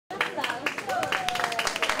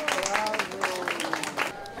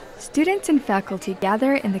Students and faculty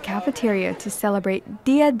gather in the cafeteria to celebrate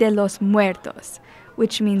Dia de los Muertos,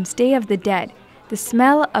 which means Day of the Dead. The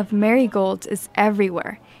smell of marigolds is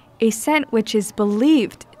everywhere, a scent which is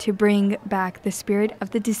believed to bring back the spirit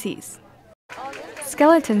of the deceased.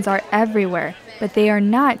 Skeletons are everywhere, but they are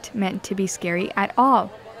not meant to be scary at all.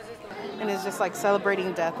 And it's just like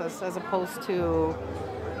celebrating death as opposed to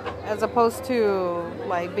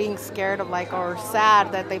like being scared of like or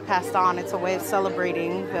sad that they passed on. It's a way of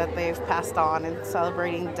celebrating that they've passed on and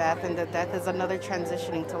celebrating death, and that death is another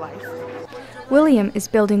transitioning to life. William is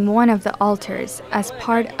building one of the altars as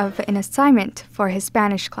part of an assignment for his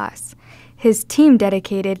Spanish class. His team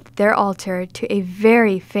dedicated their altar to a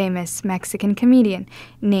very famous Mexican comedian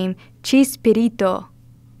named Chispirito.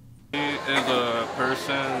 He is a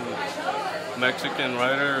Mexican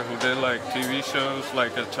writer who did like TV shows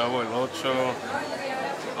like El Chavo el Ocho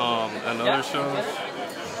and other shows.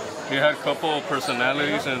 He had a couple of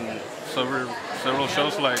personalities in several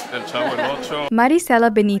shows like El Chavo el Ocho.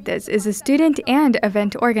 Marisela Benitez is a student and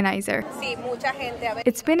event organizer.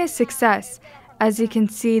 It's been a success. As you can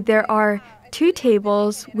see, there are 2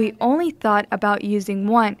 tables. We only thought about using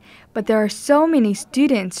one, but there are so many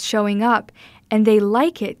students showing up and they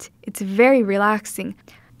like it. It's very relaxing.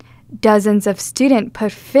 Dozens of students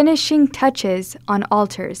put finishing touches on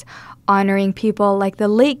altars, honoring people like the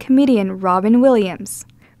late comedian Robin Williams.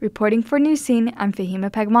 Reporting for Newscene, I'm Fahima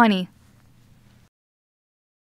Paghmani.